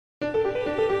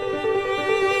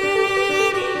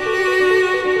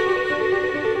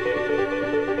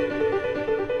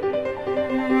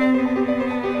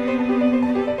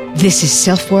This is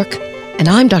SelfWork, and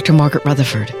I'm Dr. Margaret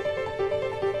Rutherford.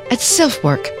 At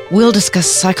SelfWork, we'll discuss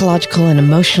psychological and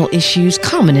emotional issues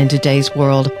common in today's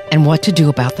world and what to do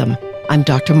about them. I'm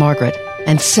Dr. Margaret,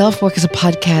 and SelfWork is a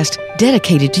podcast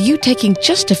dedicated to you taking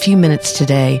just a few minutes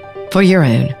today for your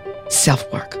own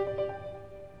self-work.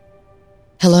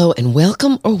 Hello and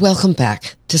welcome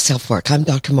back to SelfWork. I'm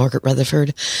Dr. Margaret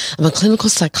Rutherford. I'm a clinical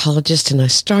psychologist and I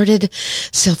started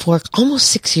SelfWork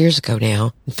almost 6 years ago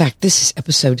now. In fact, this is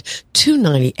episode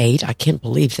 298. I can't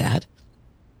believe that.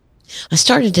 I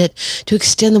started it to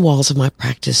extend the walls of my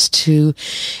practice to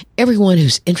everyone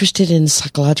who's interested in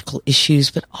psychological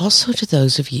issues, but also to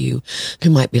those of you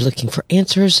who might be looking for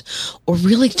answers or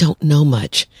really don't know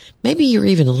much. Maybe you're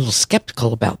even a little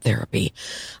skeptical about therapy.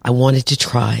 I wanted to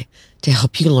try to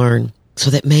help you learn so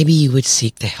that maybe you would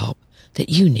seek the help that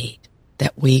you need,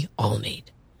 that we all need.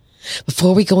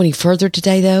 Before we go any further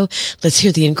today, though, let's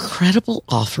hear the incredible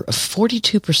offer of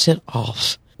 42%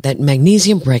 off that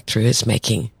Magnesium Breakthrough is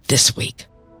making this week.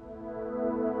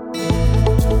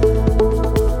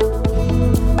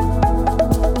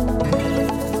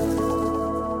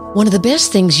 One of the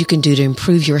best things you can do to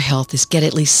improve your health is get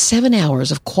at least 7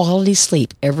 hours of quality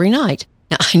sleep every night.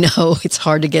 Now, I know it's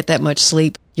hard to get that much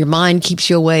sleep. Your mind keeps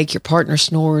you awake, your partner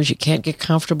snores, you can't get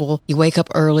comfortable, you wake up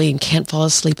early and can't fall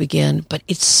asleep again, but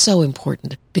it's so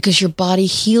important because your body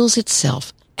heals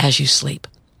itself as you sleep.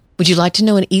 Would you like to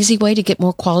know an easy way to get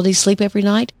more quality sleep every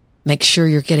night? Make sure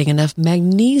you're getting enough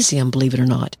magnesium, believe it or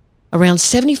not. Around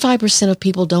 75% of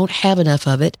people don't have enough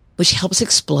of it, which helps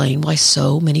explain why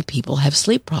so many people have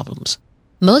sleep problems.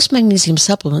 Most magnesium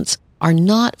supplements are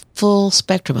not full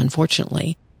spectrum,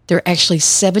 unfortunately. There are actually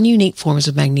 7 unique forms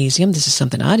of magnesium. This is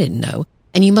something I didn't know.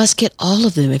 And you must get all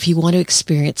of them if you want to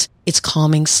experience its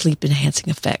calming, sleep-enhancing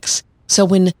effects. So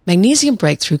when Magnesium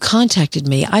Breakthrough contacted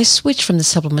me, I switched from the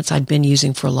supplements I'd been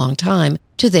using for a long time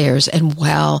to theirs. And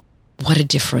wow, what a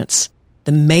difference.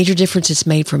 The major difference it's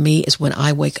made for me is when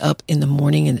I wake up in the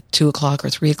morning and at 2 o'clock or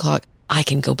 3 o'clock, I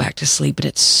can go back to sleep and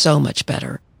it's so much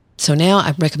better. So now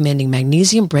I'm recommending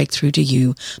Magnesium Breakthrough to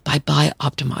you by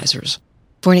Bioptimizers.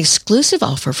 For an exclusive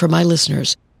offer for my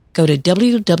listeners, go to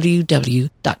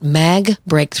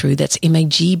www.magbreakthrough, that's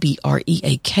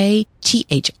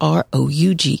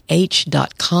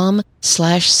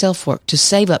magbreakthrough.com/selfwork to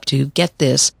save up to, get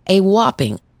this, a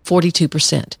whopping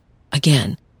 42%.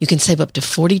 Again, you can save up to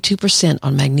 42%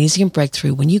 on Magnesium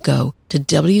Breakthrough when you go to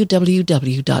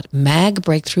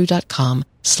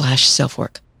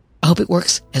www.magbreakthrough.com/selfwork. I hope it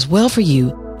works as well for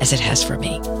you as it has for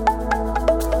me.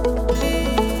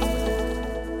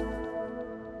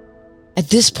 At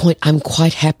this point, I'm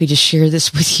quite happy to share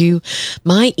this with you.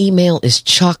 My email is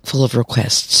chock full of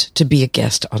requests to be a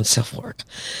guest on SelfWork.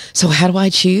 So how do I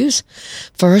choose?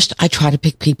 First, I try to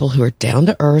pick people who are down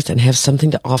to earth and have something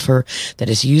to offer that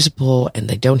is usable and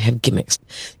they don't have gimmicks.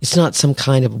 It's not some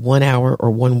kind of 1 hour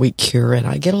or 1 week cure, and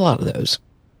I get a lot of those.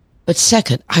 But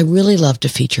second, I really love to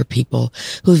feature people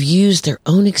who have used their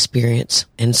own experience,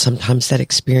 and sometimes that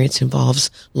experience involves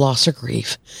loss or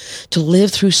grief, to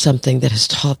live through something that has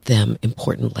taught them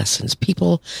important lessons.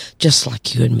 People just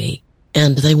like you and me.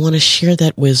 And they want to share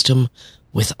that wisdom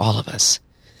with all of us.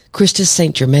 Krista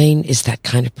St-Germain is that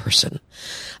kind of person.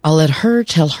 I'll let her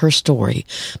tell her story,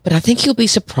 but I think you'll be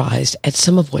surprised at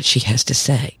some of what she has to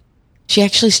say. She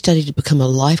actually studied to become a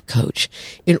life coach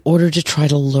in order to try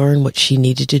to learn what she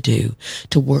needed to do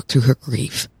to work through her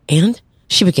grief. And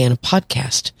she began a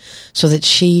podcast so that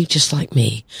she, just like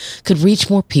me, could reach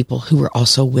more people who were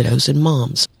also widows and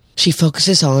moms. She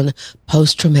focuses on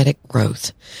post-traumatic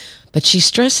growth, but she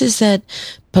stresses that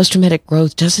post-traumatic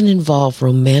growth doesn't involve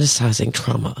romanticizing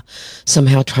trauma,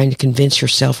 somehow trying to convince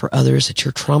yourself or others that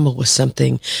your trauma was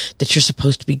something that you're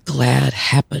supposed to be glad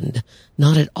happened.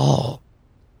 Not at all.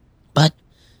 But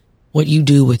what you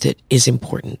do with it is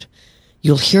important.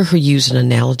 You'll hear her use an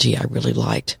analogy I really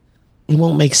liked. It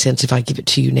won't make sense if I give it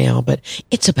to you now, but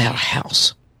it's about a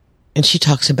house. And she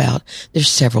talks about there's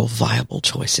several viable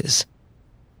choices.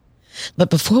 But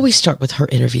before we start with her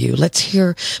interview, let's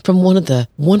hear from one of the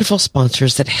wonderful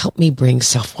sponsors that helped me bring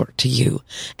SelfWork to you.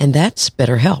 And that's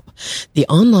BetterHelp, the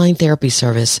online therapy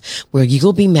service where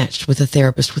you'll be matched with a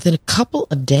therapist within a couple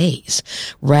of days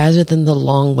rather than the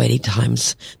long waiting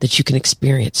times that you can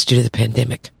experience due to the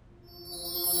pandemic.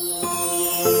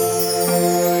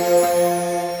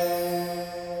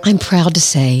 I'm proud to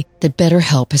say that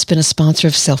BetterHelp has been a sponsor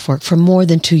of SelfWork for more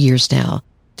than 2 years now.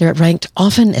 They're ranked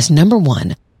often as number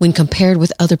 1 when compared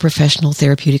with other professional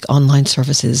therapeutic online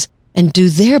services, and do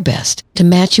their best to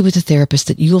match you with a therapist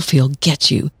that you'll feel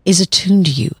gets you, is attuned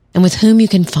to you, and with whom you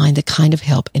can find the kind of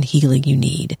help and healing you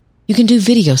need. You can do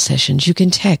video sessions, you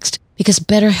can text, because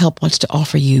BetterHelp wants to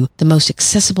offer you the most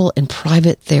accessible and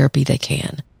private therapy they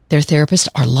can. Their therapists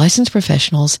are licensed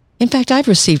professionals. In fact, I've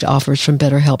received offers from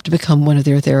BetterHelp to become one of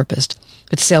their therapists,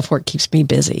 but SelfWork keeps me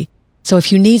busy. So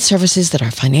if you need services that are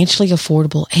financially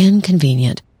affordable and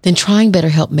convenient, then trying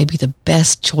BetterHelp may be the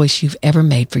best choice you've ever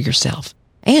made for yourself.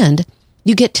 And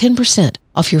you get 10%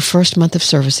 off your first month of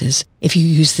services if you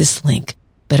use this link,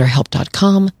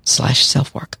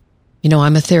 betterhelp.com/selfwork. You know,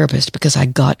 I'm a therapist because I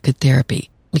got good therapy,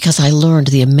 because I learned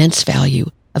the immense value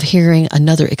of hearing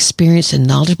another experienced and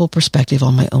knowledgeable perspective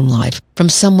on my own life from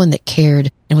someone that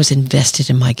cared and was invested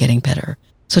in my getting better.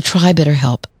 So try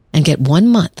BetterHelp and get 1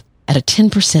 month at a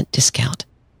 10% discount.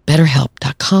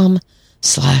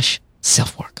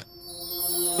 BetterHelp.com/selfwork.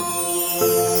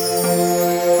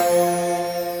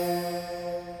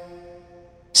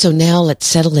 So now let's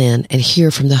settle in and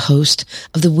hear from the host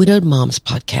of the Widowed Moms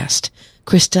podcast,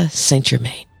 Krista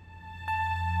St-Germain.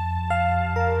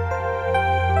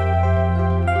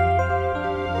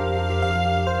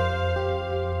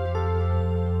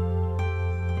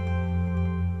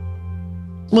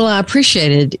 Well, I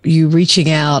appreciated you reaching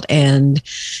out and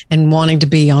wanting to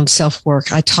be on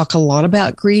SelfWork. I talk a lot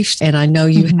about grief, and I know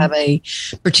you have a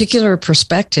particular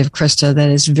perspective, Krista, that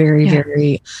is very,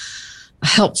 very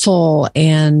helpful,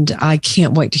 and I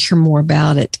can't wait to hear more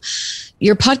about it.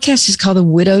 Your podcast is called the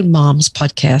Widowed Moms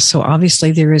Podcast, so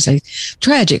obviously there is a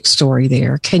tragic story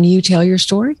there. Can you tell your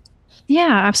story?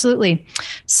 Yeah, absolutely.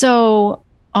 So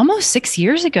almost 6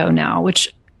 years ago now,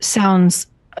 which sounds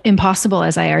impossible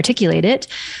as I articulate it,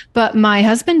 but my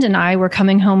husband and I were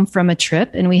coming home from a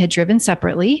trip, and we had driven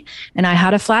separately, and I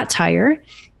had a flat tire,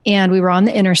 and we were on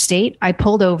the interstate. I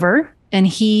pulled over, and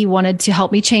he wanted to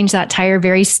help me change that tire.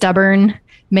 Very stubborn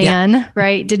man,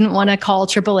 right? Didn't want to call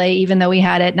AAA even though we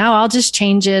had it. No, I'll just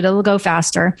change it. It'll go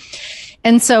faster.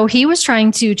 And so he was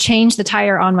trying to change the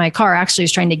tire on my car. Actually, he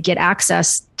was trying to get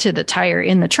access to the tire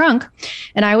in the trunk.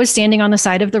 And I was standing on the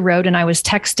side of the road, and I was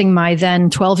texting my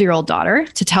then 12-year-old daughter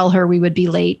to tell her we would be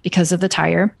late because of the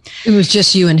tire. It was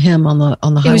just you and him on the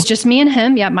highway. It was just me and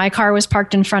him. Yeah, my car was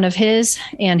parked in front of his,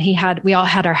 and we all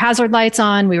had our hazard lights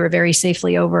on. We were very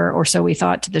safely over, or so we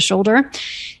thought, to the shoulder.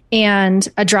 And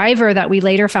a driver that we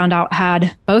later found out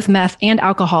had both meth and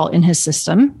alcohol in his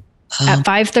system at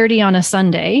 5:30 on a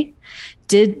Sunday.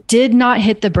 Did not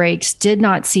hit the brakes, did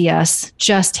not see us,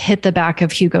 just hit the back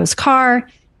of Hugo's car,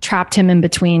 trapped him in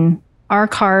between our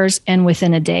cars, and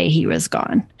within a day he was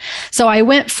gone. So I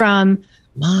went from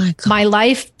my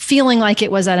life feeling like it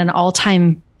was at an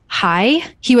all-time high.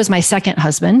 He was my second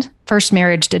husband. First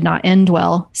marriage did not end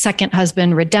well. Second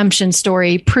husband, redemption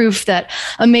story, proof that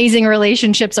amazing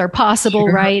relationships are possible,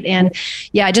 right? And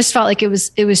yeah, I just felt like it was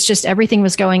just everything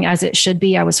was going as it should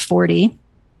be. I was 40,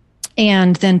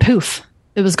 and then poof,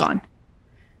 it was gone,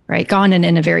 right? Gone, and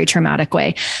in a very traumatic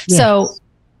way. Yes.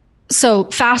 So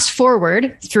fast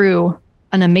forward through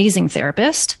an amazing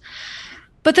therapist,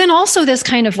 but then also this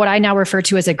kind of what I now refer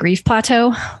to as a grief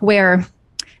plateau, where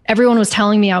everyone was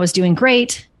telling me I was doing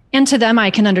great. And to them,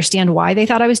 I can understand why they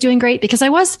thought I was doing great, because I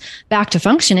was back to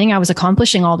functioning. I was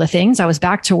accomplishing all the things. I was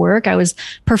back to work. I was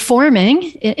performing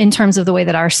in terms of the way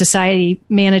that our society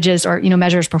manages or,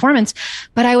 measures performance,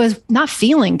 but I was not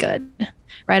feeling good.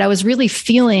 Right. I was really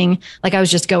feeling like I was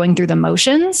just going through the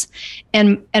motions,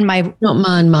 and don't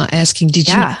mind my asking,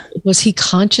 was he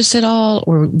conscious at all,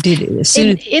 or in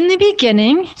the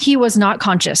beginning, he was not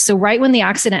conscious. So right when the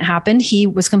accident happened, he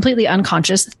was completely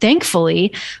unconscious.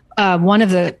 Thankfully, one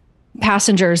of the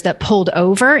passengers that pulled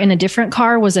over in a different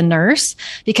car was a nurse,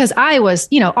 because I was,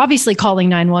 obviously calling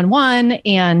 911,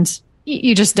 and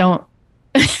you just don't,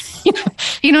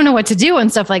 you don't know what to do when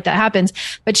stuff like that happens.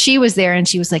 But she was there, and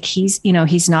she was like, he's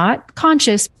not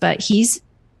conscious, but he's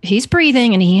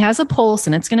breathing, and he has a pulse,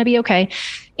 and it's going to be okay.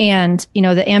 And,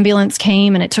 the ambulance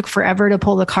came, and it took forever to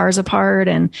pull the cars apart.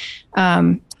 And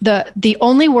the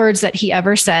only words that he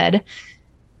ever said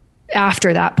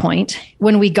after that point,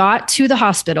 when we got to the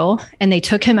hospital and they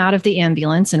took him out of the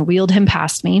ambulance and wheeled him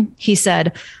past me, he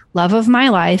said, "Love of my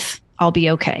life, I'll be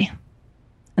okay."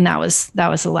 And that was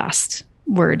the last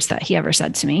words that he ever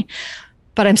said to me.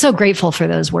 But I'm so grateful for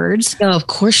those words. Oh, of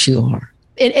course you are.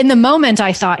 In the moment,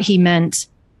 I thought he meant,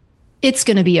 it's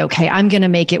going to be okay. I'm going to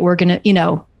make it. We're going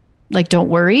to, don't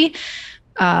worry.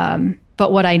 But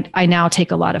what I now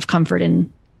take a lot of comfort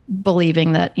in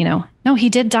believing that, no, he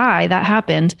did die. That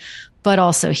happened, but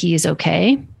also he's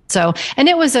okay. So, and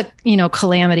it was a,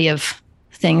 calamity of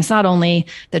things, not only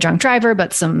the drunk driver,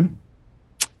 but some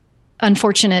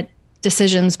unfortunate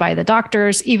decisions by the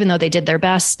doctors. Even though they did their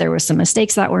best, there was some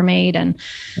mistakes that were made. And,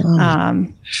 so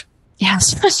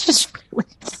it's just really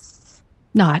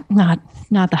not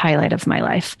the highlight of my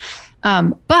life.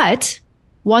 But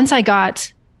once I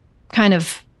got kind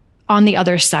of on the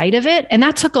other side of it, and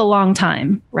that took a long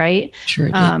time, right? Sure.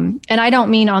 And I don't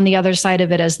mean on the other side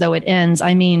of it as though it ends.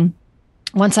 I mean,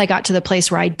 once I got to the place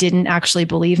where I didn't actually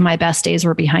believe my best days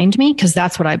were behind me, because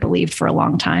that's what I believed for a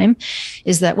long time,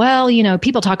 is that, well,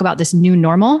 people talk about this new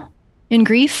normal in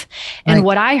grief. And right.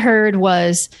 What I heard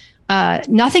was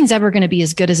nothing's ever going to be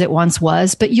as good as it once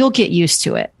was, but you'll get used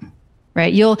to it,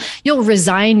 right? You'll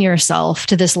resign yourself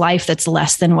to this life that's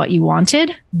less than what you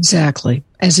wanted. Exactly.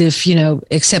 As if,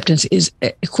 acceptance is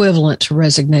equivalent to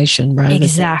resignation, right?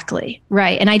 Exactly.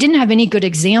 Right. And I didn't have any good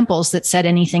examples that said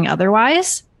anything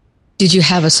otherwise. Did you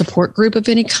have a support group of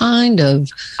any kind?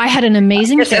 I had an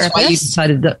amazing therapist. That's why you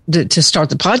decided to start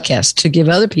the podcast, to give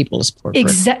other people a support group.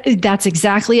 That's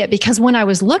exactly it. Because when I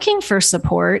was looking for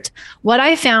support, what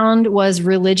I found was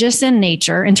religious in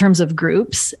nature in terms of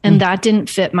groups, and that didn't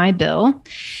fit my bill.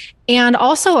 And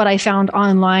also what I found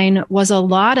online was a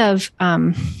lot of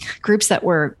groups that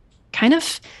were kind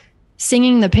of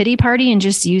singing the pity party and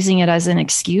just using it as an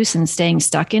excuse and staying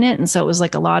stuck in it. And so it was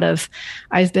like a lot of,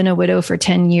 I've been a widow for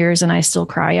 10 years and I still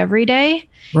cry every day.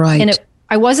 Right. And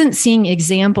I wasn't seeing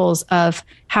examples of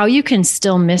how you can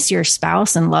still miss your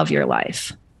spouse and love your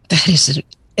life. That is an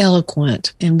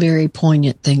eloquent and very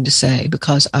poignant thing to say,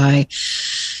 because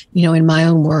in my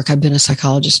own work, I've been a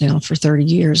psychologist now for 30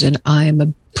 years, and I am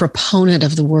a proponent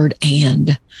of the word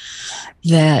 "and."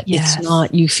 That Yes. It's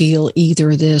not you feel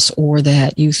either this or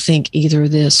that, you think either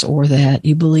this or that,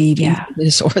 you believe either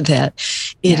this or that.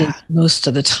 It is most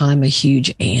of the time a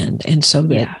huge "and." And so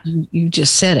that you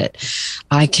just said it.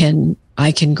 I can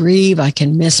grieve, I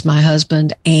can miss my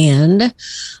husband, and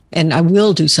I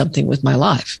will do something with my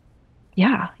life.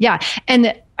 Yeah. Yeah.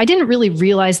 And I didn't really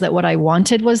realize that what I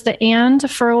wanted was the "and"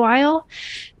 for a while.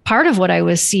 Part of what I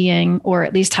was seeing, or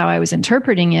at least how I was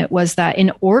interpreting it, was that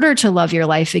in order to love your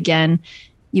life again,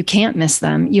 you can't miss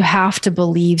them. You have to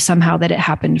believe somehow that it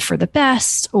happened for the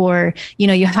best, or,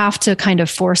 you have to kind of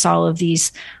force all of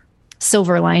these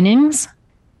silver linings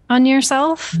on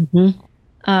yourself.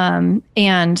 Mm-hmm.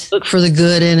 And look for the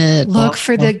good in it. Look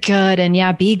for the good,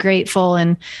 and be grateful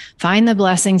and find the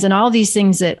blessings and all these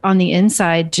things that on the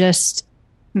inside just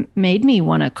made me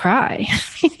want to cry,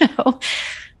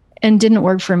 and didn't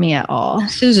work for me at all.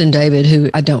 Susan David, who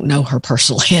I don't know her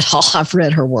personally at all, I've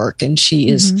read her work, and she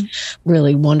is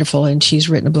really wonderful. And she's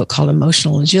written a book called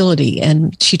Emotional Agility.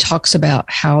 And she talks about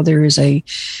how there is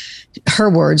her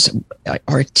words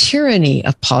are a tyranny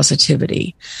of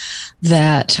positivity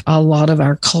that a lot of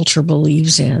our culture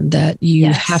believes in, that you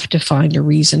have to find a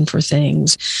reason for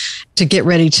things. To get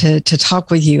ready to talk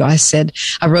with you, I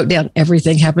wrote down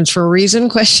everything happens for a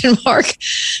reason, ?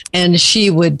 And she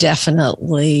would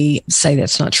definitely say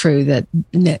that's not true, that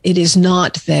it is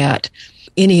not that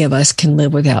any of us can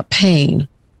live without pain,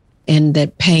 and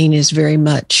that pain is very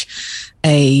much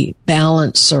a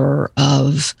balancer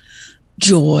of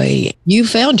joy. You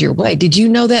found your way. Did you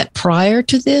know that prior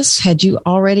to this? Had you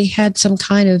already had some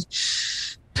kind of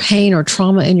pain or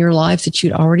trauma in your life that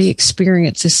you'd already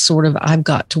experienced this sort of, I've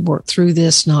got to work through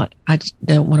this, not, I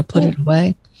don't want to put it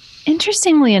away?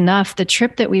 Interestingly enough, the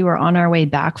trip that we were on our way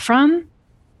back from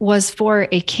was for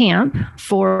a camp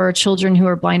for children who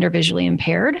are blind or visually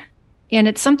impaired. And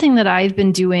it's something that I've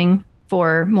been doing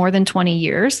for more than 20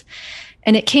 years.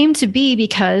 And it came to be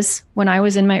because when I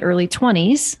was in my early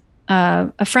 20s,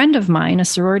 a friend of mine, a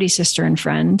sorority sister and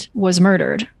friend, was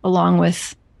murdered along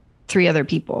with 3 other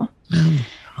people. Oh,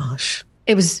 gosh.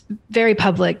 It was very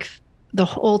public. The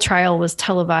whole trial was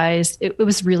televised. It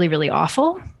was really, really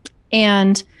awful.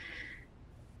 And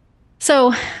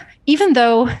so even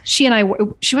though she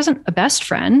wasn't a best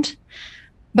friend,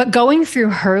 but going through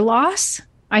her loss,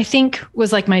 I think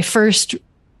was like my first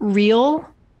real,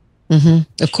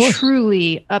 of course,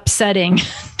 truly upsetting,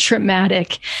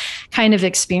 traumatic kind of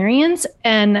experience.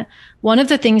 And one of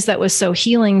the things that was so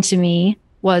healing to me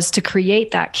was to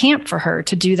create that camp for her,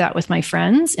 to do that with my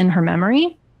friends in her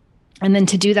memory, and then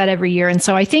to do that every year. And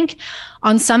so I think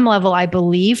on some level, I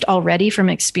believed already from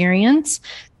experience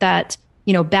that,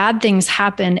 bad things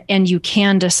happen and you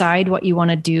can decide what you want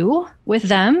to do with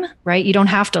them, right? You don't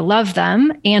have to love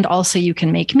them. And also you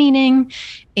can make meaning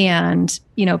and,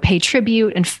 pay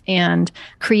tribute and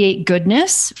create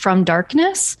goodness from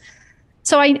darkness.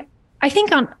 So I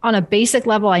think on a basic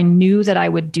level, I knew that I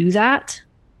would do that.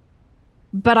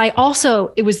 But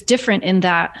it was different in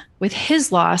that with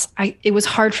his loss, it was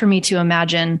hard for me to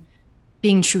imagine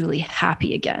being truly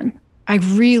happy again. I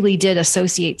really did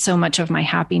associate so much of my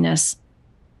happiness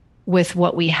with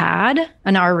what we had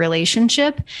in our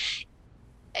relationship.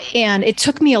 And it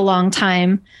took me a long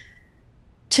time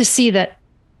to see that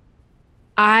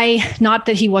not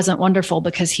that he wasn't wonderful,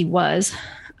 because he was,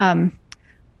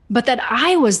 but that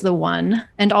I was the one,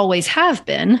 and always have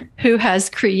been, who has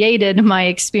created my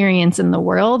experience in the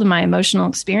world, my emotional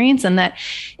experience. And that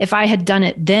if I had done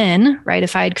it then, right,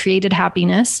 if I had created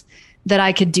happiness, that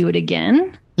I could do it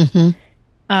again. Mm-hmm.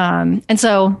 And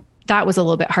so that was a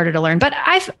little bit harder to learn. But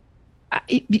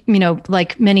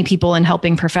like many people in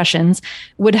helping professions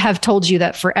would have told you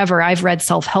that forever. I've read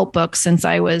self-help books since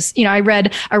I was, I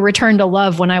read A Return to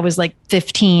Love when I was like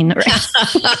 15,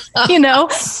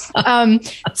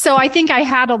 so I think I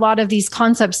had a lot of these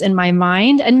concepts in my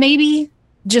mind, and maybe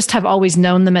just have always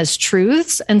known them as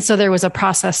truths. And so there was a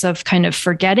process of kind of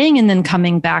forgetting and then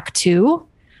coming back to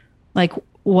like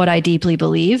what I deeply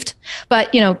believed.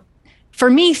 But, for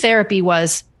me, therapy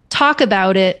was talk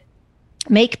about it,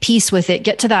 make peace with it,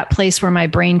 get to that place where my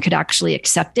brain could actually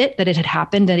accept it, that it had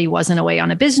happened, that he wasn't away on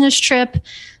a business trip,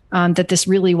 that this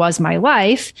really was my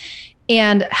life,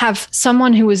 and have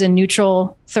someone who was a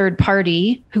neutral third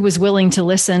party who was willing to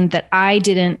listen, that I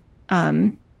didn't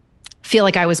feel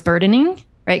like I was burdening,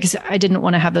 right? Because I didn't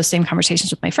want to have those same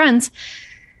conversations with my friends.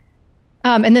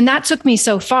 And then that took me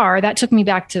so far, that took me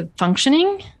back to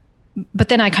functioning. But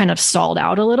then I kind of stalled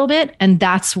out a little bit. And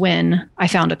that's when I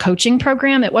found a coaching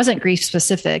program. It wasn't grief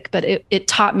specific, but it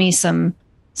taught me some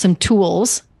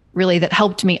tools really that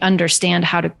helped me understand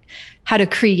how to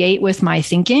create with my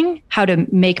thinking, how to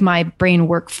make my brain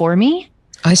work for me.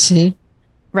 I see.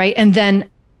 Right. And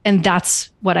that's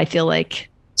what I feel like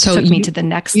took me to the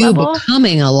next level.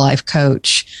 Becoming a life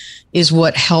coach is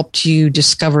what helped you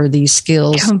discover these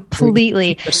skills.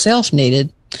 Completely. Yourself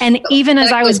needed. And even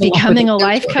as I was becoming a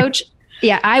life coach,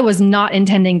 I was not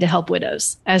intending to help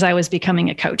widows as I was becoming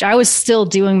a coach. I was still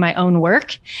doing my own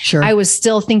work. Sure. I was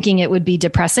still thinking it would be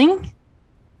depressing.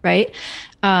 Right.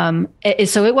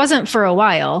 So it wasn't for a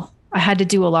while. I had to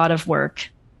do a lot of work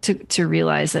to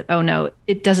realize that, oh no,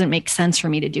 it doesn't make sense for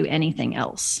me to do anything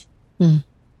else. And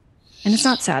it's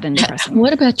not sad and depressing.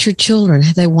 What about your children?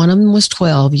 One of them was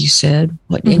 12, you said.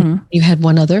 What? Mm-hmm. You had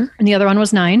one other? And the other one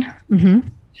was 9. Mm-hmm.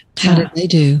 How did they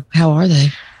do? How are they?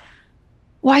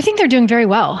 Well, I think they're doing very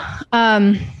well.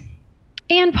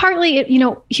 And partly,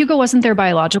 Hugo wasn't their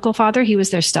biological father. He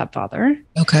was their stepfather.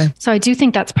 Okay. So I do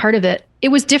think that's part of it. It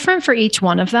was different for each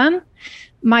one of them.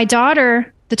 My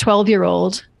daughter, the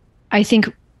 12-year-old, I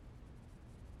think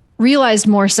realized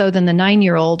more so than the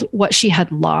 9-year-old what she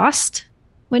had lost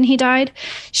when he died.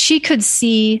 She could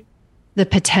see the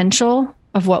potential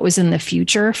of what was in the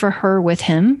future for her with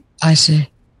him. I see.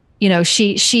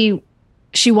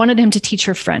 She wanted him to teach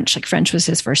her French. Like French was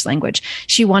his first language.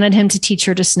 She wanted him to teach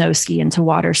her to snow ski and to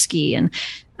water ski.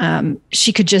 And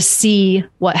she could just see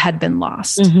what had been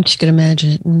lost. Mm-hmm. She could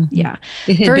imagine it. Mm-hmm. Yeah.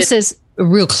 Versus a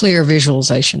real clear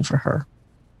visualization for her.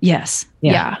 Yes.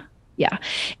 Yeah.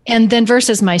 And then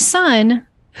versus my son,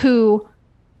 who,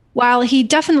 while he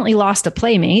definitely lost a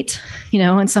playmate,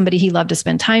 and somebody he loved to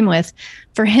spend time with,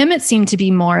 for him, it seemed to be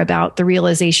more about the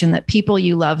realization that people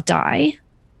you love die.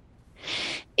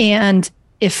 And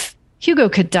if Hugo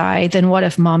could die, then what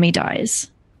if mommy dies?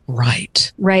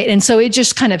 Right. Right. And so it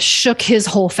just kind of shook his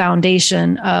whole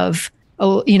foundation of,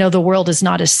 the world is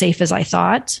not as safe as I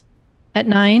thought at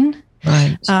 9.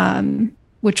 Right.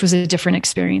 Which was a different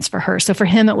experience for her. So for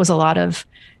him, it was a lot of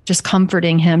just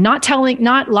comforting him, not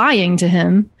lying to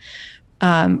him.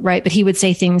 Right. But he would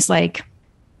say things like,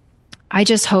 I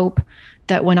just hope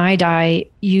that when I die,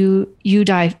 you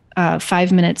die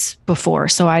 5 minutes before,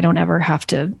 so I don't ever have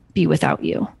to be without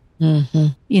you.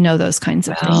 Mm-hmm. Those kinds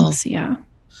of things. Yeah.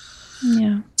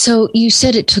 So you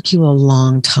said it took you a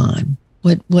long time.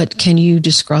 What can you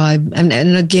describe?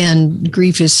 And again,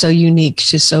 grief is so unique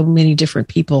to so many different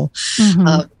people.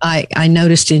 Mm-hmm. I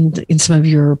noticed in some of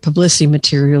your publicity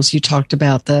materials, you talked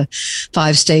about the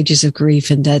 5 stages of grief,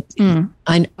 and that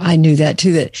I knew that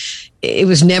too, that it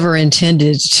was never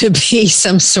intended to be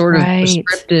some sort of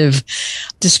prescriptive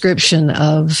description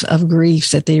of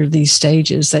grief, that there are these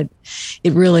stages, that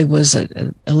it really was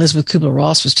Elizabeth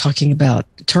Kubler-Ross was talking about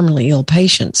terminally ill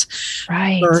patients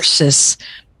versus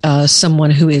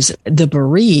someone who is the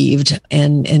bereaved.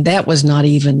 And that was not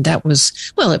even, it was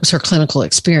her clinical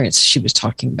experience she was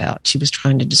talking about. She was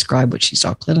trying to describe what she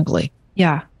saw clinically.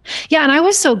 Yeah. Yeah. And I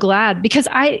was so glad, because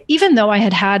even though I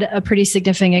had a pretty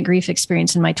significant grief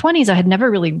experience in my 20s, I had never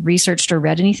really researched or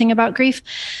read anything about grief.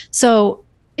 So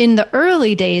in the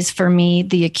early days for me,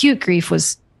 the acute grief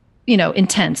was,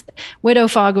 intense. Widow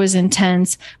fog was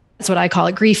intense. That's what I call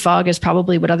it. Grief fog is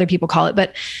probably what other people call it.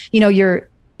 But,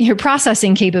 your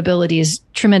processing capability is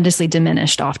tremendously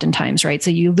diminished oftentimes, right? So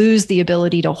you lose the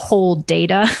ability to hold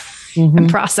data and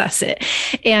process it.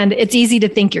 And it's easy to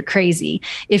think you're crazy.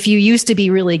 If you used to be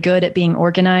really good at being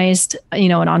organized,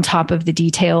 and on top of the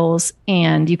details,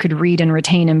 and you could read and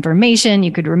retain information,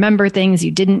 you could remember things,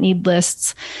 you didn't need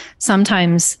lists.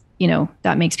 Sometimes,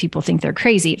 that makes people think they're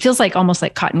crazy. It feels like almost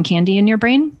like cotton candy in your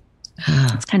brain.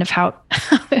 That's kind of how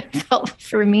it felt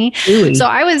for me. Really? So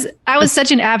I was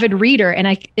such an avid reader,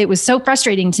 and it was so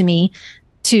frustrating to me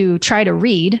to try to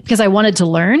read because I wanted to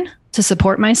learn to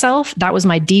support myself. That was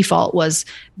my default, was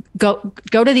go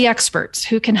to the experts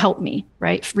who can help me,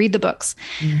 right? Read the books.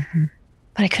 Mm-hmm.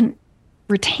 But I couldn't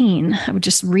retain. I would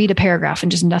just read a paragraph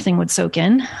and just nothing would soak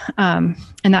in. And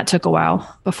that took a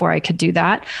while before I could do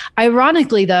that.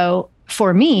 Ironically, though,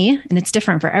 for me, and it's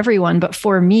different for everyone, but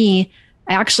for me,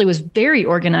 I actually was very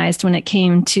organized when it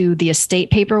came to the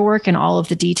estate paperwork and all of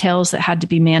the details that had to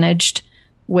be managed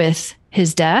with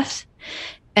his death.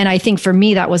 And I think for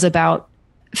me, that was about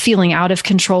feeling out of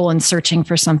control and searching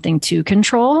for something to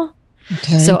control.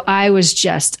 Okay. So I was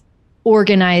just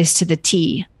organized to the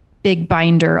T, big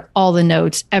binder, all the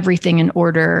notes, everything in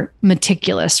order,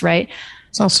 meticulous, right?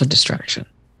 It's also distraction.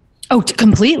 Oh,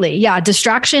 completely. Yeah.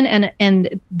 Distraction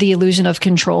and the illusion of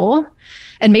control,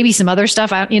 and maybe some other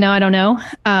stuff. I don't know.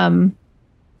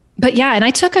 But yeah, and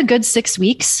I took a good 6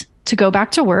 weeks to go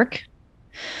back to work.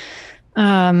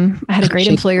 I had a great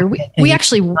employer. We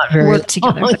actually worked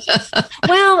together.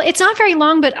 Well, it's not very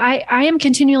long, but I am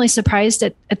continually surprised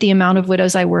at the amount of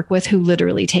widows I work with who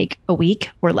literally take a week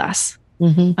or less.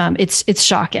 Mm-hmm. It's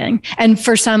shocking. And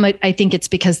for some, I think it's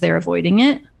because they're avoiding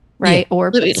it, right? Yeah.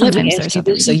 Or sometimes there's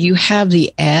something. So you have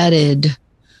the added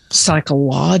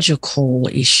psychological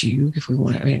issue, if we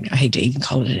want to. I mean, I hate to even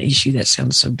call it an issue. That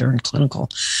sounds so darn clinical.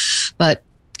 But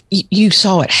you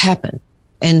saw it happen.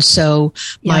 And so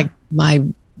my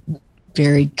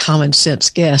very common sense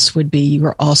guess would be you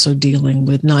were also dealing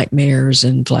with nightmares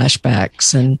and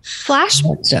flashbacks and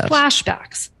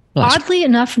flashbacks. Oddly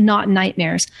enough, not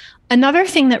nightmares. Another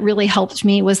thing that really helped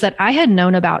me was that I had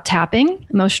known about tapping,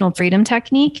 emotional freedom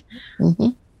technique,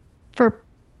 for,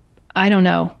 I don't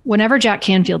know, whenever Jack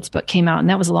Canfield's book came out, and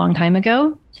that was a long time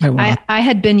ago. Oh, wow. I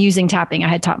had been using tapping. I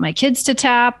had taught my kids to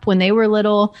tap when they were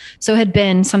little. So it had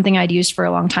been something I'd used for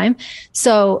a long time.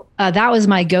 So that was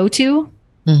my go-to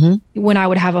when I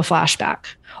would have a flashback.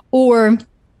 Or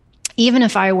even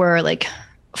if I were like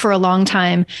for a long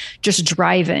time just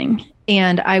driving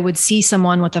and I would see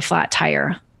someone with a flat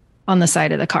tire on the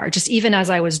side of the car, just even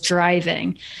as I was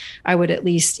driving, I would at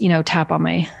least, tap on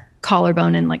my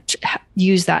collarbone and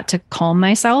use that to calm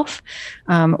myself,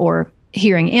 or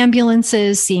hearing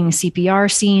ambulances, seeing CPR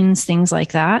scenes, things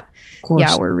like that.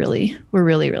 Yeah, we're really,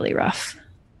 really rough.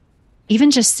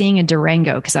 Even just seeing a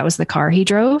Durango, because that was the car he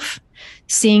drove,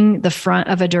 seeing the front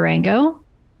of a Durango,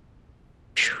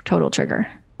 total trigger.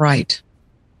 Right.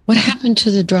 What happened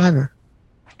to the driver?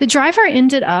 The driver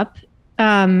ended up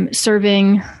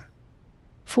serving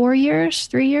 3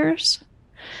 years.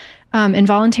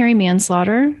 Involuntary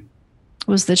manslaughter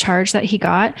was the charge that he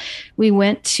got. We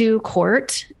went to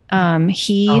court. How's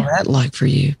that like for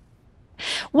you?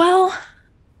 Well,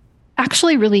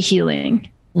 actually really healing.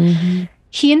 Mm-hmm.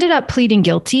 He ended up pleading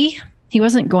guilty. He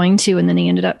wasn't going to, and then he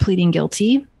ended up pleading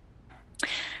guilty.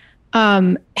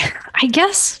 I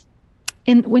guess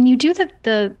when you do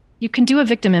you can do a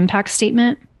victim impact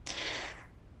statement.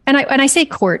 And I say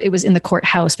court, it was in the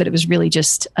courthouse, but it was really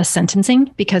just a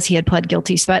sentencing because he had pled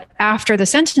guilty. But after the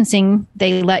sentencing,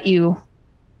 they let you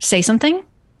say something.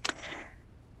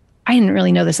 I didn't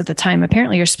really know this at the time.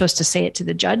 Apparently, you're supposed to say it to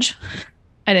the judge.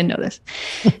 I didn't know this.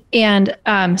 And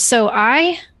so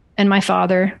I and my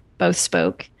father both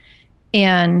spoke.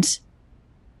 And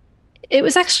it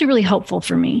was actually really helpful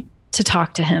for me to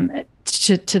talk to him,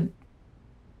 to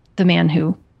the man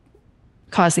who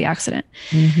caused the accident.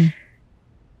 Mm-hmm.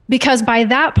 Because by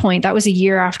that point, that was a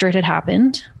year after it had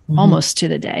happened, almost to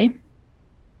the day.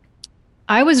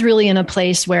 I was really in a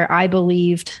place where I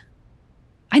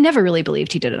never really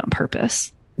believed he did it on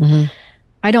purpose. Mm-hmm.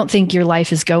 I don't think your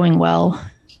life is going well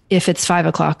if it's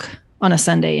 5:00 on a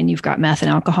Sunday and you've got meth and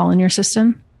alcohol in your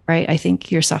system, right? I think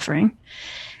you're suffering.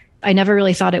 I never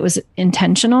really thought it was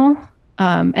intentional.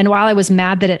 And while I was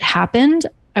mad that it happened,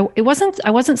 I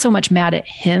wasn't so much mad at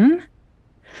him.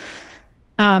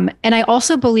 And I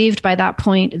also believed by that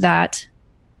point that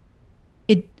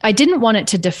I didn't want it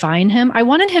to define him. I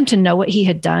wanted him to know what he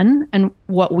had done and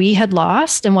what we had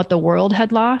lost and what the world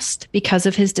had lost because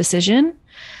of his decision.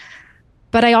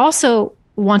 But I also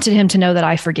wanted him to know that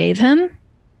I forgave him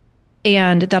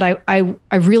and that I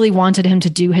really wanted him to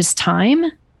do his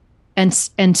time and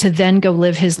to then go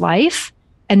live his life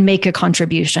and make a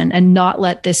contribution and not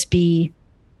let this be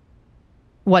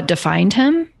what defined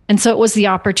him And so it was the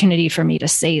opportunity for me to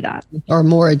say that. Or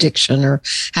more addiction, or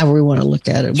however we want to look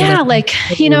at it. Yeah,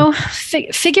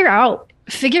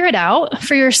 figure it out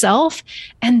for yourself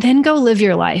and then go live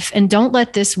your life. And don't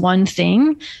let this one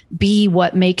thing be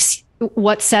what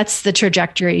sets the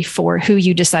trajectory for who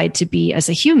you decide to be as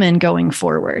a human going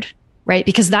forward, right?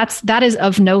 Because that is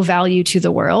of no value to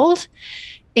the world.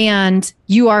 And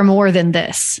you are more than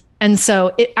this. And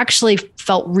so it actually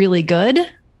felt really good.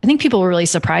 I think people were really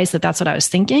surprised that that's what I was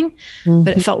thinking,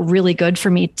 but it felt really good for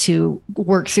me to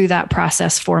work through that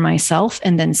process for myself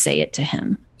and then say it to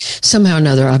him. Somehow or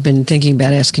another, I've been thinking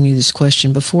about asking you this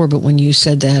question before, but when you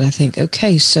said that, I think,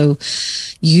 okay, so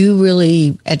you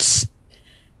really,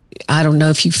 I don't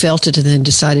know if you felt it and then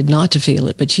decided not to feel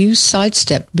it, but you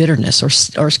sidestepped bitterness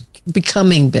or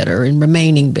becoming bitter and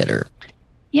remaining bitter.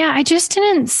 Yeah, I just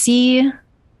didn't see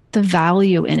the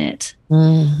value in it.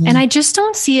 And I just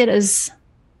don't see it as,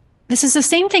 this is the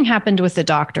same thing happened with the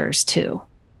doctors too,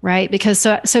 right? Because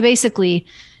so basically,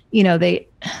 they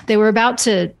were about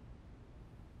to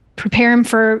prepare him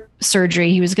for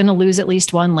surgery. He was going to lose at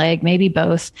least one leg, maybe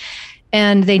both.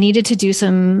 And they needed to do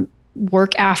some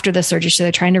work after the surgery. So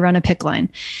they're trying to run a PICC line.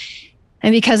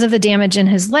 And because of the damage in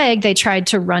his leg, they tried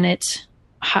to run it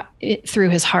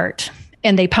through his heart,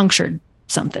 and they punctured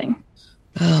something.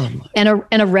 And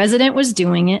a resident was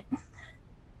doing it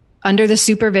under the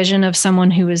supervision of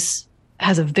someone who has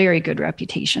a very good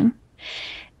reputation.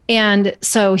 And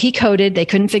so he coded. They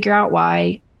couldn't figure out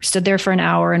why. Stood there for an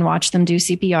hour and watched them do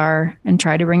CPR and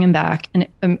try to bring him back and,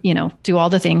 do all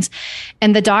the things.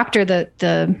 And the doctor,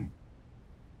 the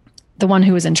one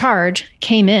who was in charge,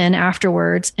 came in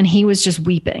afterwards and he was just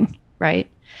weeping, right?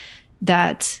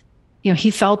 That, he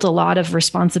felt a lot of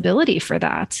responsibility for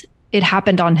that. It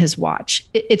happened on his watch.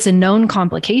 It's a known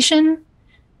complication,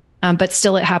 but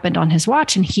still it happened on his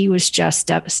watch, and he was just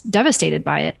devastated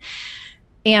by it.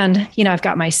 And, I've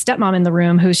got my stepmom in the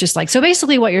room who's just like, so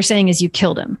basically what you're saying is you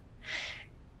killed him.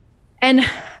 And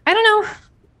I don't know,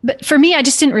 but for me, I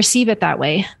just didn't receive it that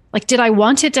way. Like, did I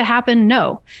want it to happen?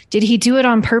 No. Did he do it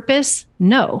on purpose?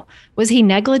 No. Was he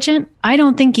negligent? I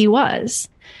don't think he was.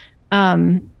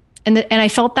 And I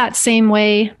felt that same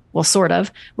way, well, sort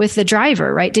of, with the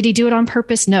driver, right? Did he do it on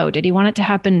purpose? No. Did he want it to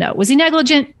happen? No. Was he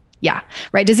negligent? Yeah.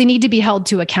 Right. Does he need to be held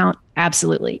to account?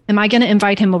 Absolutely. Am I going to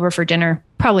invite him over for dinner?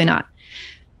 Probably not.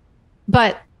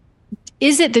 But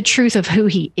is it the truth of who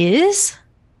he is?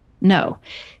 No.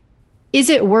 Is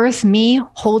it worth me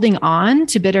holding on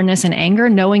to bitterness and anger,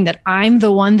 knowing that I'm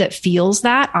the one that feels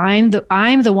that? I'm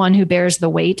the one who bears the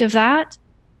weight of that,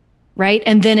 right?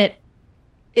 And then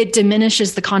it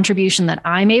diminishes the contribution that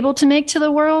I'm able to make to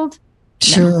the world?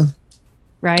 Sure. No.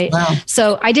 Right? Wow.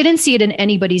 So I didn't see it in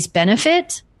anybody's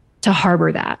benefit to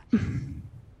harbor that.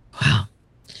 Wow.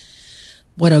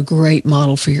 What a great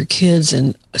model for your kids.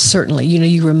 And certainly,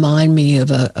 you remind me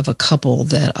of a couple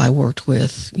that I worked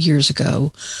with years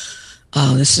ago.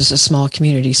 This is a small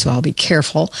community, so I'll be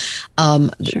careful.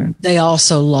 Sure. They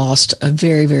also lost a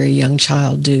very, very young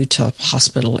child due to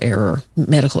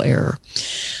medical error.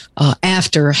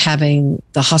 After having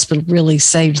the hospital really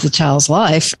saved the child's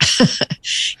life.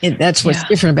 That's what's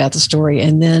different about the story.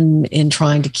 And then in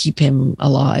trying to keep him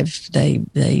alive, they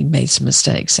made some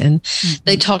mistakes. And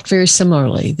they talked very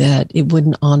similarly that it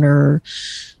wouldn't honor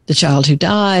the child who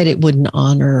died. It wouldn't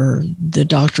honor the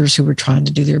doctors who were trying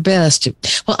to do their best.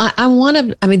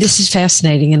 This is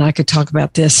fascinating, and I could talk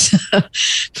about this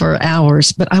for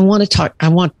hours, but I want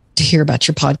to hear about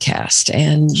your podcast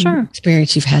and the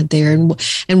experience you've had there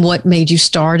and what made you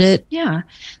start it. Yeah.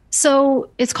 So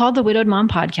it's called the Widowed Mom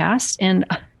Podcast, and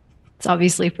it's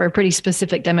obviously for a pretty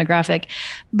specific demographic,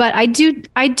 but I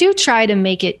do try to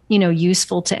make it,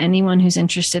 useful to anyone who's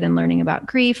interested in learning about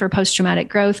grief or post-traumatic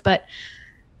growth. But,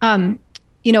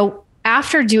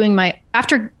 after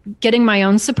getting my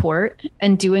own support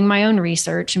and doing my own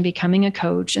research and becoming a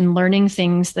coach and learning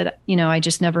things that, I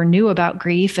just never knew about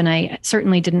grief, and I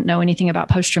certainly didn't know anything about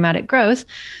post-traumatic growth,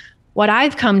 what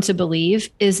I've come to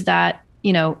believe is that,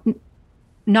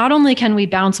 not only can we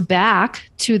bounce back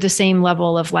to the same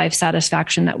level of life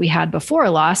satisfaction that we had before a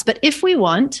loss, but if we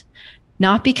want,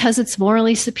 not because it's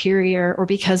morally superior or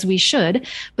because we should,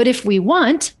 but if we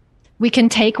want, we can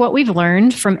take what we've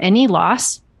learned from any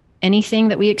loss, anything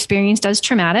that we experienced as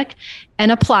traumatic,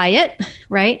 and apply it,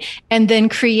 right? And then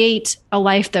create a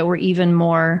life that we're even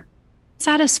more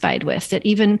satisfied with, that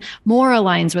even more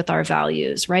aligns with our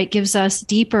values, right? Gives us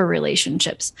deeper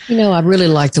relationships. I really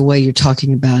like the way you're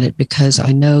talking about it, because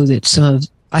I know that some of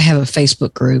I have a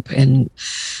Facebook group, and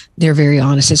they're very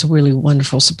honest. It's a really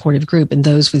wonderful, supportive group. And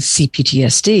those with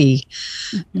CPTSD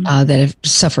that have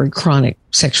suffered chronic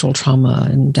sexual trauma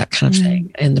and that kind of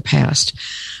thing in the past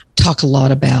talk a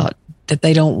lot about that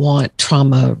they don't want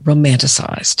trauma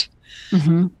romanticized.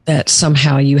 That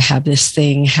somehow you have this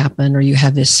thing happen, or you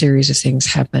have this series of things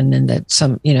happen, and that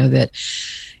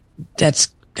that's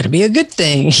going to be a good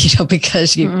thing,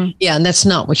 because and that's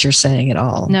not what you're saying at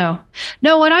all. No,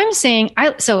 what I'm saying,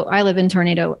 I live in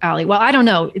Tornado Alley. Well, I don't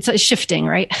know. It's shifting,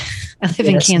 right? I live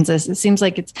in Kansas. It seems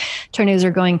like tornadoes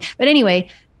are going, but anyway,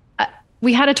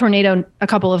 we had a tornado a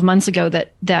couple of months ago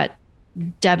that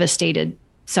devastated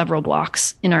several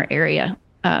blocks in our area,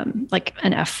 like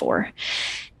an F4.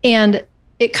 And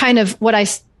it kind of,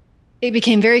 it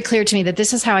became very clear to me that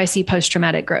this is how I see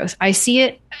post-traumatic growth. I see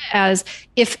it as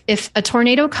if a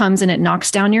tornado comes and it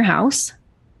knocks down your house,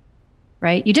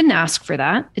 right? You didn't ask for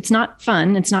that. It's not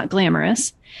fun. It's not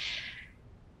glamorous.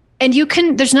 And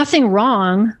there's nothing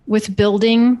wrong with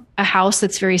building a house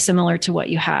that's very similar to what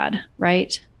you had,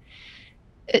 right?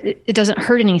 It doesn't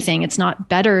hurt anything. It's not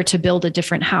better to build a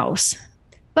different house.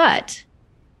 But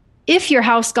if your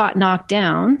house got knocked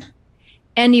down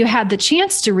and you had the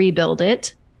chance to rebuild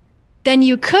it, then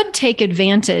you could take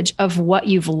advantage of what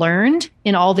you've learned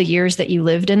in all the years that you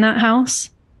lived in that house,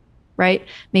 right?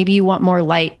 Maybe you want more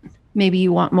light. Maybe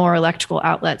you want more electrical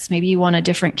outlets. Maybe you want a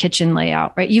different kitchen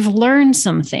layout, right? You've learned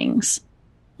some things.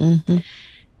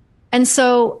 And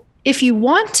so if you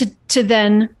want to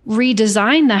then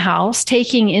redesign the house,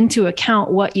 taking into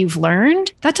account what you've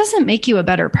learned, that doesn't make you a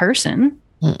better person.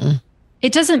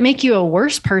 It doesn't make you a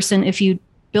worse person if you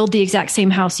build the exact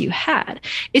same house you had.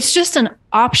 It's just an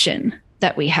option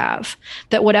that we have,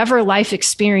 that whatever life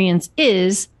experience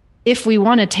is, if we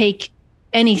want to take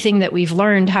anything that we've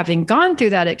learned having gone through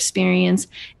that experience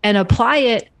and apply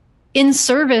it in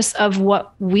service of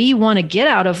what we want to get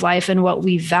out of life and what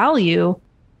we value,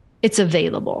 it's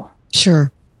available.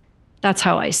 Sure. That's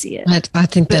how I see it. I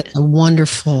think that's a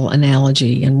wonderful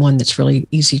analogy, and one that's really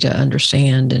easy to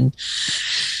understand. And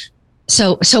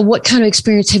So what kind of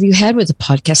experience have you had with the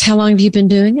podcast? How long have you been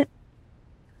doing it?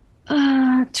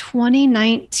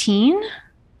 2019.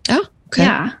 Oh, okay.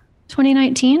 Yeah,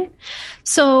 2019.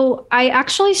 So I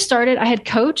actually I had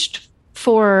coached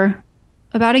for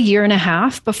about a year and a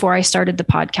half before I started the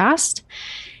podcast.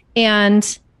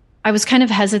 And I was kind of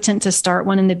hesitant to start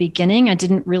one in the beginning. I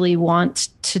didn't really want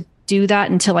to do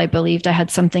that until I believed I had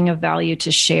something of value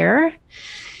to share.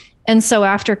 And so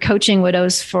after coaching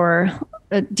widows for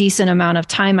a decent amount of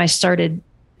time, I started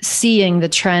seeing the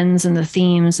trends and the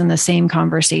themes and the same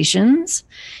conversations.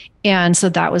 And so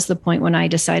that was the point when I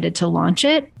decided to launch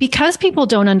it. Because people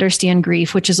don't understand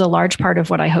grief, which is a large part of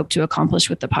what I hope to accomplish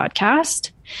with the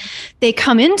podcast, they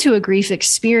come into a grief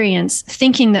experience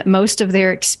thinking that most of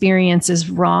their experience is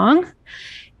wrong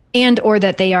or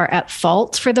that they are at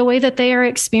fault for the way that they are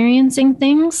experiencing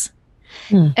things.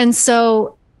 And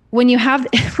so when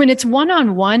it's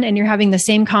one-on-one and you're having the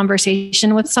same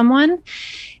conversation with someone,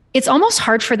 it's almost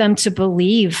hard for them to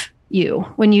believe you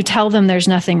when you tell them there's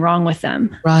nothing wrong with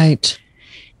them. Right.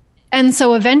 And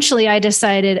so eventually I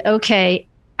decided, okay,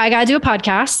 I got to do a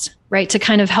podcast, right? To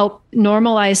kind of help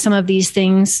normalize some of these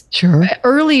things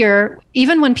earlier,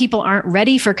 even when people aren't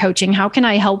ready for coaching. How can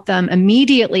I help them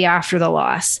immediately after the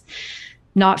loss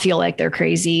not feel like they're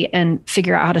crazy and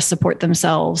figure out how to support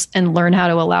themselves and learn how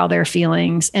to allow their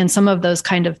feelings and some of those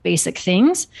kind of basic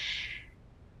things.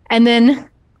 And then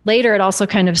later, it also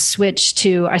kind of switched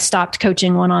to, I stopped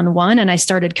coaching one-on-one and I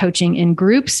started coaching in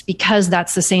groups, because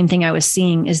that's the same thing I was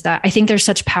seeing, is that I think there's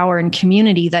such power in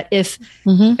community that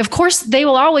of course, they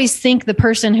will always think the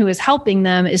person who is helping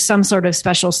them is some sort of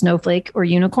special snowflake or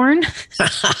unicorn,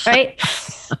 right?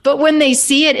 But when they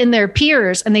see it in their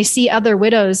peers and they see other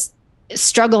widows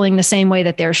struggling the same way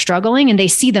that they're struggling, and they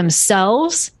see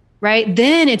themselves, right?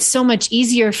 Then it's so much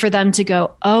easier for them to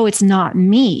go, oh, it's not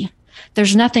me.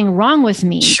 There's nothing wrong with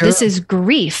me. This is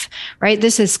grief, right?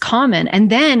 This is common. And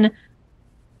then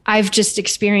I've just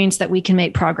experienced that we can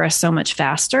make progress so much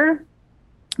faster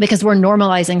because we're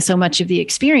normalizing so much of the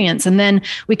experience. And then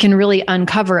we can really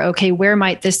uncover, okay, where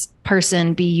might this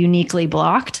person be uniquely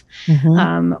blocked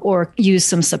or use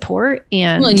some support?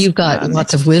 And you've got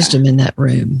lots of wisdom in that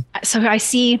room. So I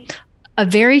see a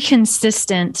very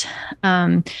consistent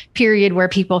period where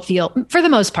people feel, for the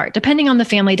most part, depending on the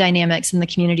family dynamics and the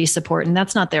community support, and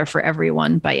that's not there for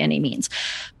everyone by any means.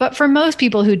 But for most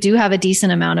people who do have a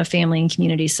decent amount of family and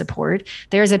community support,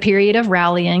 there's a period of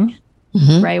rallying,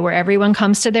 right? Where everyone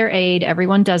comes to their aid,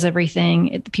 everyone does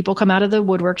everything. People come out of the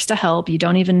woodworks to help. You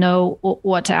don't even know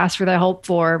what to ask for their help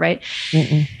for, right?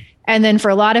 And then for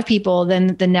a lot of people,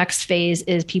 then the next phase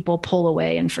is people pull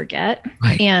away and forget.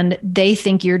 Right. And they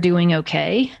think you're doing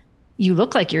okay. You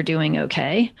look like you're doing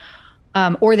okay.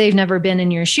 Or they've never been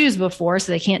in your shoes before,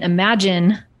 so they can't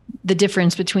imagine the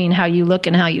difference between how you look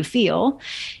and how you feel.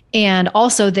 And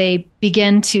also they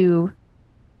begin to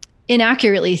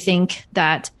inaccurately think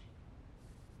that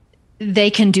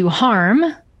they can do harm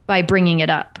by bringing it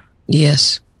up.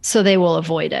 Yes. So they will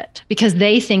avoid it because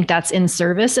they think that's in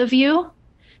service of you.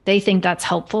 They think that's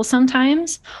helpful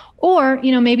sometimes. Or,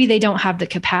 maybe they don't have the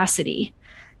capacity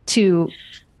to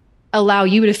allow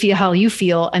you to feel how you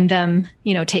feel and them,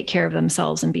 take care of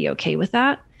themselves and be okay with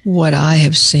that. What I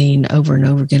have seen over and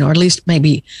over again, or at least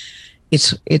maybe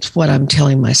it's what I'm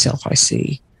telling myself I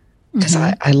see. Because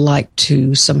I like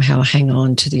to somehow hang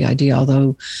on to the idea,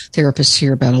 although therapists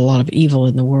hear about a lot of evil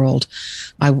in the world,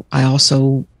 I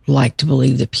also like to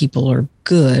believe that people are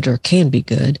good or can be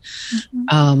good.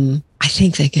 I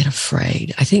think they get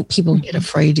afraid. I think people get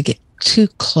afraid to get too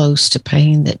close to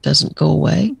pain that doesn't go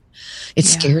away. It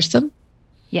scares them.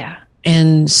 Yeah.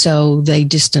 And so they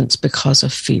distance because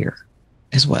of fear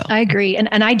as well. I agree.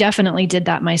 And I definitely did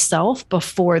that myself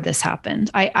before this happened.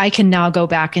 I can now go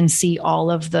back and see all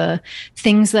of the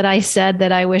things that I said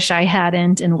that I wish I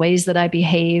hadn't, and ways that I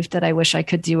behaved that I wish I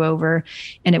could do over.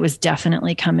 And it was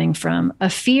definitely coming from a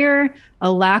fear,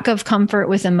 a lack of comfort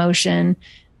with emotion.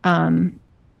 And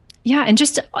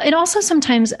just, it also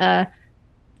sometimes, not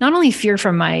only fear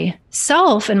from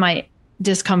myself and my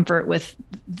discomfort with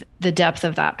the depth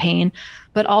of that pain,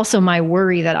 but also my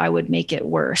worry that I would make it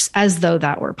worse, as though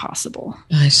that were possible.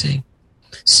 I see.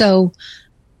 So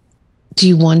do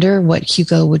you wonder what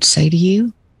Hugo would say to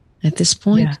you at this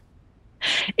point? Yeah.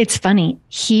 It's funny.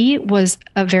 He was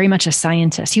very much a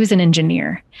scientist. He was an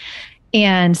engineer.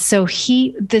 And so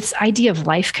this idea of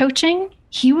life coaching,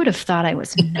 he would have thought I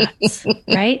was nuts,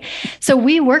 right? So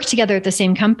we worked together at the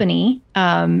same company,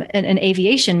 an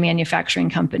aviation manufacturing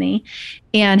company.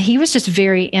 And he was just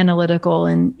very analytical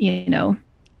and,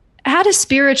 had a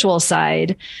spiritual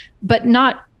side, but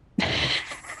not,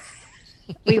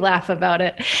 we laugh about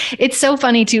it. It's so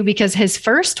funny too, because his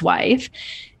first wife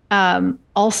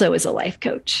also is a life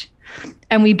coach.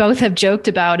 And we both have joked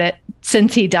about it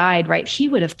since he died, right? He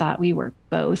would have thought we were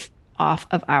both off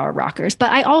of our rockers. But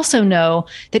I also know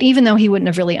that even though he wouldn't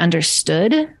have really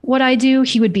understood what I do,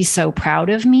 he would be so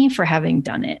proud of me for having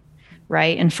done it,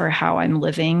 right? And for how I'm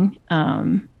living,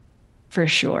 for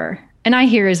sure. And I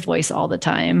hear his voice all the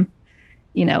time.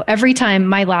 Every time.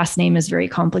 My last name is very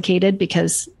complicated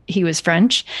because he was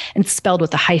French and it's spelled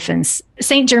with a hyphen,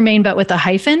 St-Germain, but with a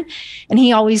hyphen. And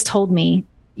he always told me,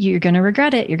 you're going to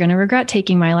regret it. You're going to regret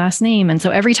taking my last name. And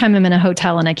so every time I'm in a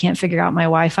hotel and I can't figure out my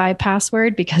Wi-Fi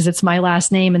password because it's my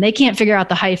last name and they can't figure out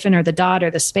the hyphen or the dot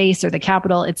or the space or the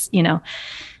capital, it's,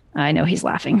 I know he's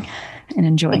laughing and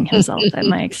enjoying himself at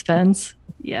my expense.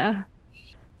 Yeah.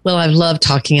 Well, I've loved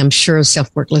talking. I'm sure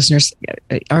SelfWork listeners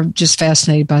are just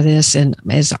fascinated by this. And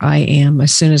as I am,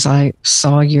 as soon as I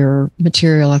saw your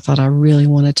material, I thought I really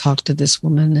want to talk to this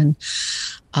woman. And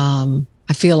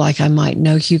I feel like I might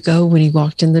know Hugo when he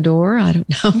walked in the door. I don't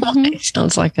know. It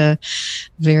sounds like a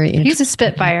very interesting. He's a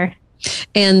spitfire.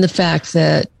 And the fact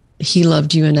that he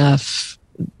loved you enough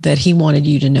that he wanted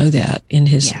you to know that in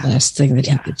his last thing that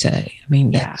he could say. I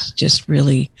mean, that's just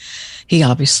really, he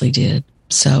obviously did.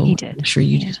 So he did. I'm sure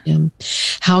you did him.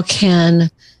 How can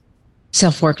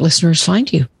SelfWork listeners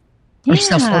find you? Or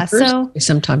self-workers, we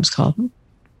sometimes call them.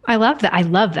 I love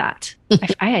that.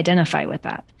 I identify with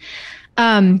that.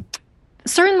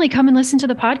 Certainly come and listen to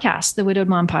the podcast, the Widowed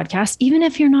Mom podcast, even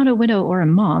if you're not a widow or a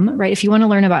mom, right? If you want to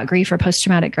learn about grief or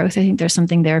post-traumatic growth, I think there's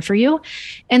something there for you.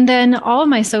 And then all of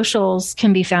my socials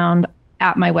can be found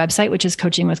at my website, which is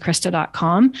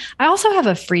coachingwithkrista.com. I also have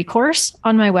a free course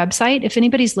on my website. If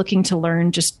anybody's looking to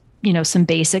learn just, some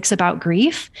basics about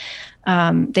grief,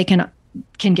 they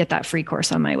can get that free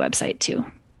course on my website too.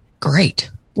 Great.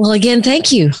 Well, again,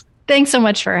 thank you. Thanks so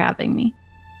much for having me.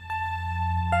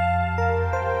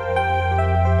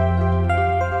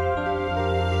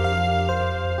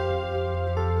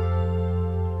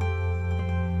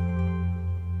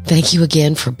 Thank you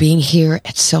again for being here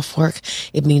at SelfWork.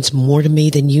 It means more to me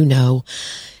than you know.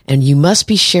 And you must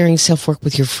be sharing SelfWork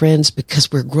with your friends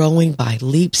because we're growing by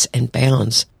leaps and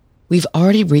bounds. We've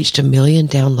already reached 1 million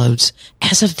downloads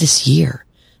as of this year.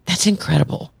 That's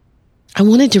incredible. I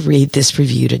wanted to read this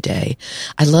review today.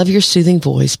 I love your soothing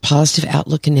voice, positive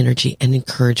outlook and energy and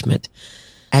encouragement.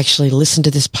 I actually listen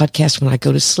to this podcast when I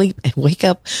go to sleep and wake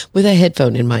up with a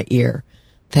headphone in my ear.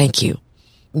 Thank you.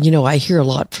 I hear a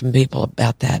lot from people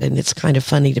about that, and it's kind of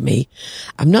funny to me.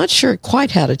 I'm not sure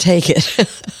quite how to take it,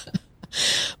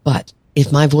 but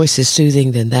If my voice is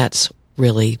soothing, then that's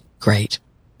really great.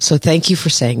 So thank you for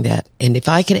saying that. And if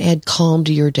I can add calm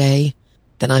to your day,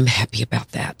 then I'm happy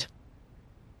about that.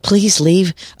 Please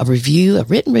leave a review, a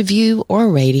written review or a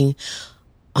rating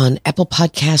on Apple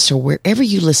Podcasts or wherever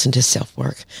you listen to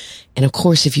SelfWork. And of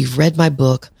course, if you've read my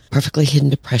book, Perfectly Hidden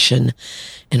Depression,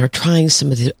 and are trying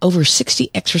some of the over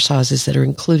 60 exercises that are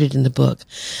included in the book,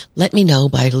 let me know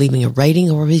by leaving a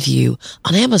rating or a review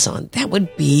on Amazon. That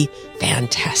would be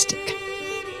fantastic.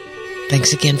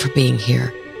 Thanks again for being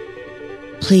here.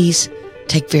 Please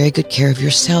take very good care of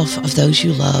yourself, of those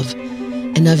you love,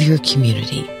 and of your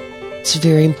community. It's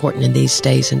very important in these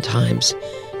days and times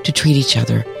to treat each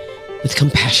other with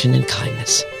compassion and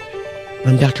kindness.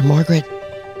 I'm Dr. Margaret,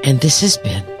 and this has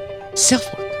been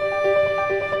SelfWork.